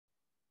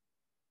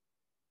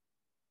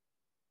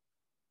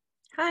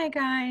Hi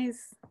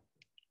guys,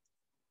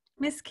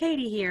 Miss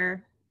Katy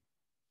here.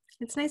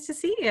 It's nice to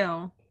see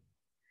you.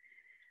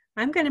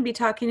 I'm going to be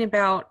talking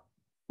about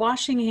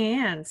washing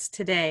hands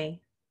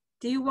today.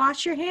 Do you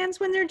wash your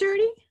hands when they're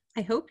dirty?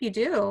 I hope you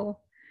do,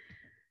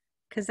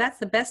 because that's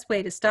the best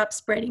way to stop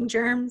spreading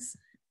germs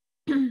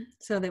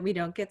so that we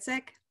don't get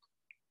sick.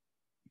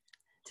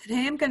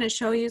 Today I'm going to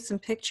show you some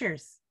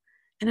pictures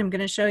and I'm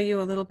going to show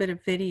you a little bit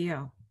of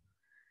video.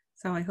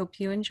 So I hope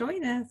you enjoy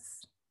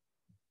this.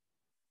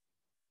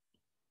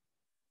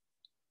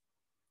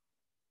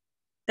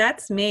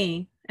 That's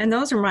me, and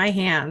those are my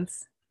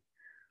hands.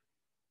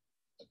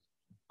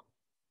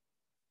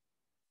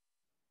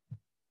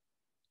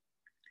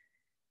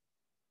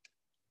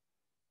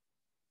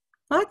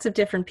 Lots of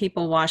different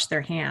people wash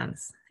their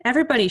hands.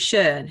 Everybody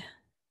should,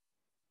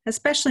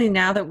 especially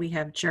now that we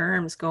have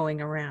germs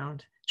going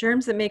around,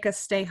 germs that make us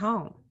stay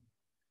home.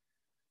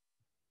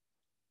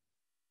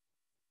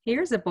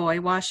 Here's a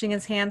boy washing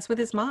his hands with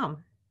his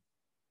mom.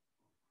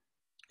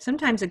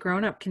 Sometimes a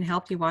grown-up can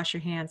help you wash your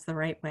hands the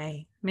right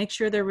way. Make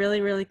sure they're really,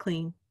 really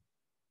clean.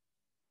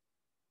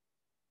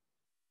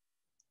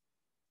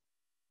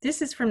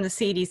 This is from the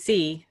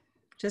CDC,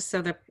 just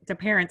so the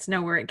parents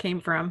know where it came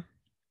from.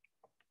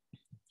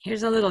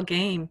 Here's a little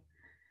game.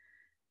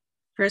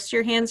 First,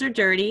 your hands are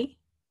dirty,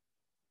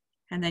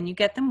 and then you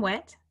get them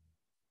wet.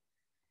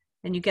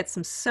 Then you get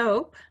some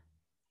soap,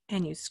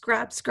 and you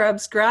scrub, scrub,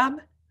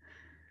 scrub.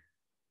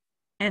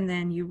 And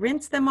then you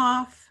rinse them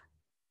off,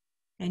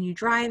 and you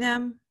dry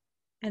them,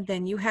 and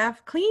then you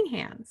have clean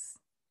hands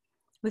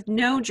with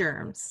no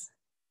germs.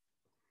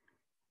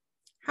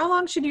 How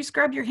long should you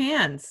scrub your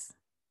hands?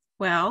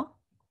 Well,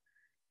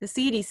 the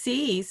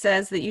CDC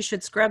says that you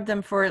should scrub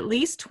them for at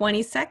least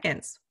 20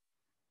 seconds.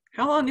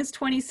 How long is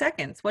 20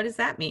 seconds? What does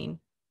that mean?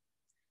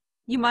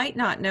 You might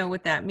not know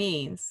what that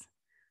means.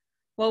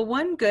 Well,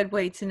 one good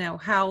way to know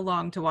how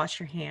long to wash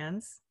your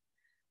hands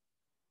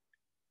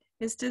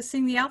is to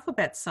sing the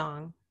alphabet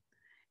song.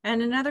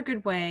 And another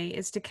good way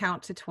is to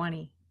count to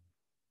 20.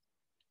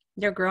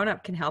 Your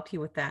grown-up can help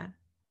you with that.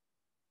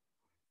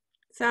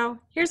 So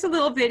here's a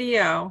little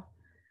video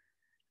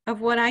of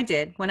what I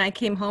did when I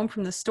came home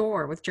from the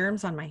store with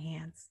germs on my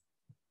hands.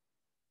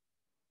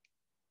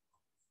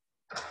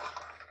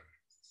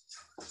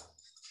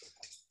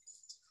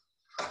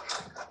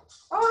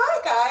 Oh,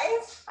 hi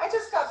guys. I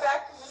just got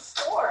back from the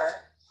store.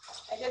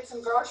 I did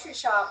some grocery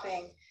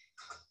shopping,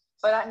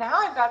 but now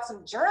I've got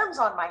some germs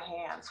on my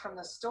hands from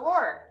the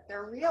store.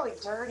 They're really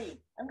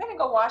dirty. I'm gonna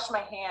go wash my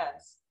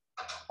hands.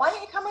 Why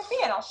don't you come with me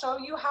and I'll show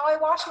you how I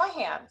wash my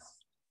hands.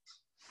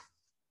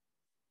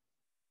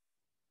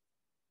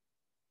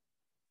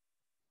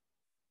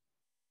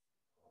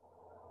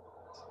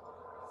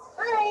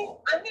 Hi,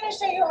 I'm gonna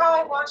show you how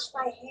I wash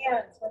my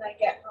hands when I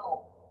get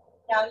home.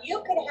 Now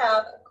you can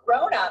have a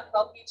grown-up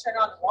help you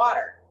turn on the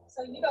water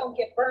so you don't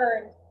get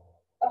burned.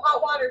 The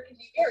hot water can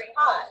be very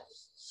hot.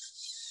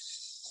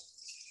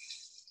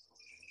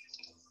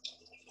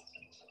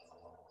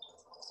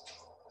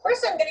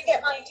 First, I'm going to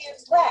get my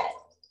hands wet.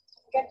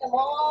 Get them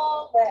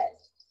all wet.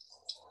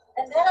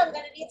 And then I'm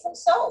going to need some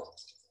soap.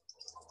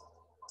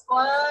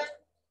 1,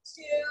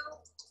 2,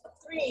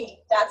 3.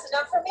 That's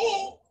enough for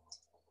me.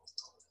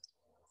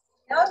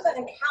 Now I'm going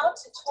to count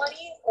to 20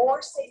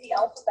 or say the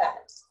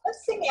alphabet.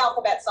 Let's sing the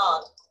alphabet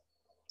song.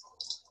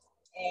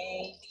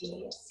 A,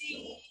 B,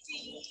 C,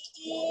 D,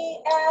 E,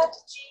 F,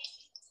 G,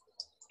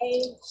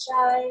 H,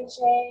 I,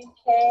 J,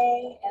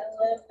 K, L,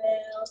 M,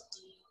 N, P,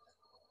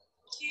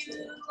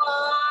 Q,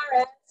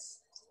 R, S,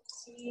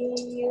 T,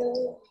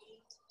 U, V,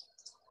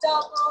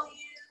 W,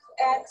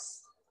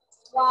 X,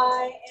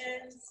 Y,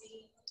 and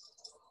Z.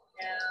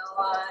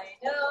 Now I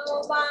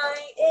know my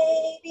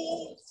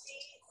ABCs.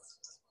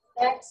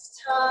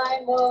 Next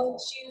time,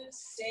 won't you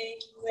sing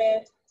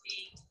with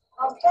me?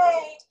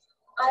 Okay,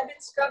 I've been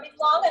scrubbing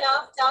long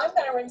enough. Now I'm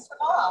going to rinse them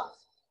off.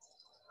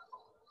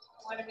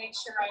 I want to make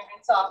sure I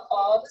rinse off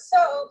all the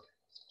soap.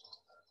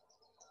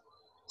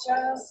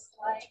 Just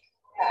like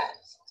that.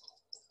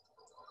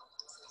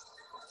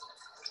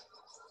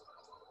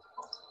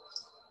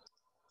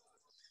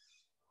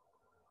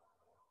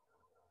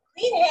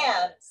 Clean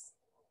hands.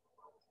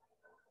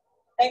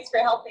 Thanks for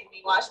helping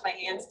me wash my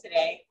hands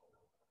today.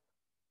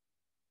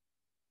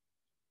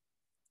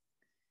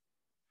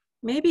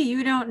 Maybe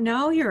you don't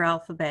know your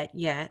alphabet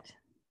yet.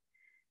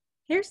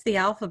 Here's the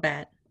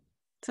alphabet.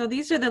 So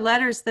these are the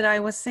letters that I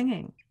was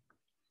singing.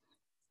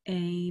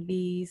 A,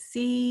 B,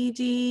 C,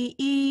 D,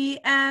 E,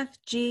 F,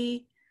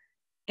 G,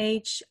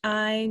 H,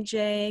 I,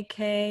 J,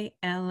 K,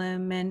 L,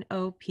 M, N,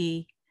 O,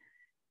 P,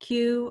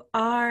 Q,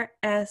 R,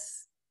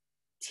 S,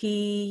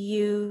 T,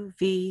 U,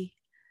 V,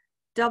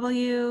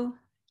 W,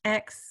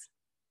 X,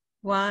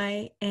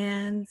 Y,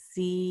 and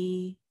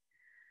Z.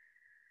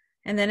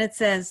 And then it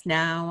says,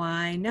 now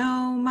I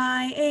know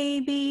my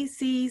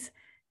ABCs.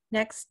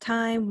 Next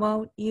time,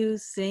 won't you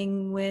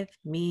sing with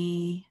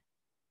me?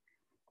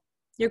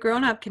 Your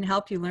grown-up can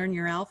help you learn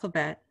your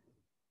alphabet.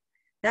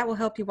 That will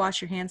help you wash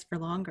your hands for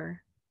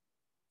longer.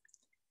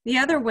 The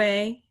other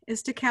way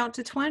is to count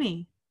to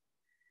 20.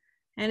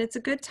 And it's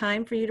a good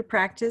time for you to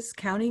practice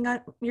counting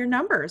your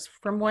numbers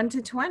from 1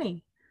 to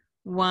 20.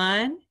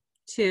 1,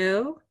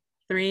 2,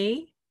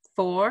 3,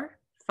 4,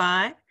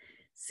 5,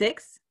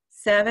 6,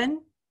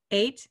 7,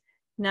 8,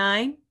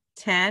 9,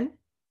 10,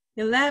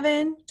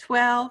 11,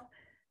 12,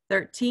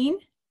 13,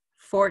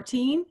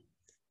 14,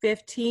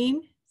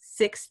 15,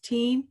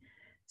 16,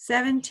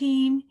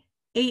 17,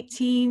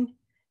 18,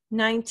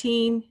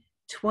 19,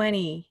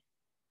 20.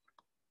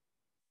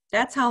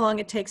 That's how long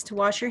it takes to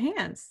wash your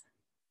hands.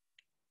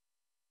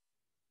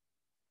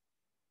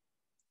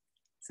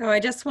 So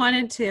I just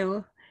wanted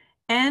to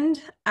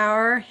end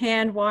our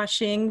hand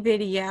washing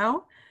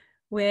video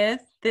with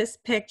this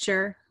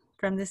picture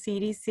from the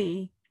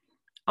CDC.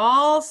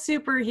 All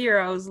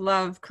superheroes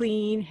love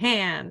clean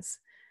hands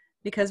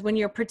because when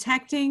you're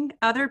protecting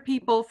other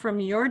people from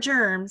your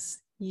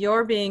germs,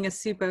 you're being a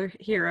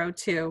superhero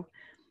too.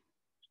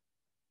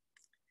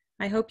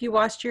 I hope you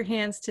washed your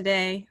hands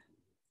today.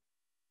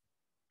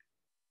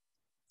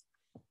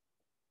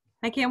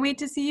 I can't wait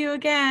to see you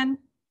again.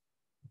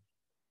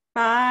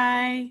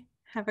 Bye.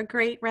 Have a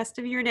great rest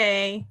of your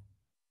day.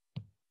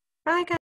 Bye, guys.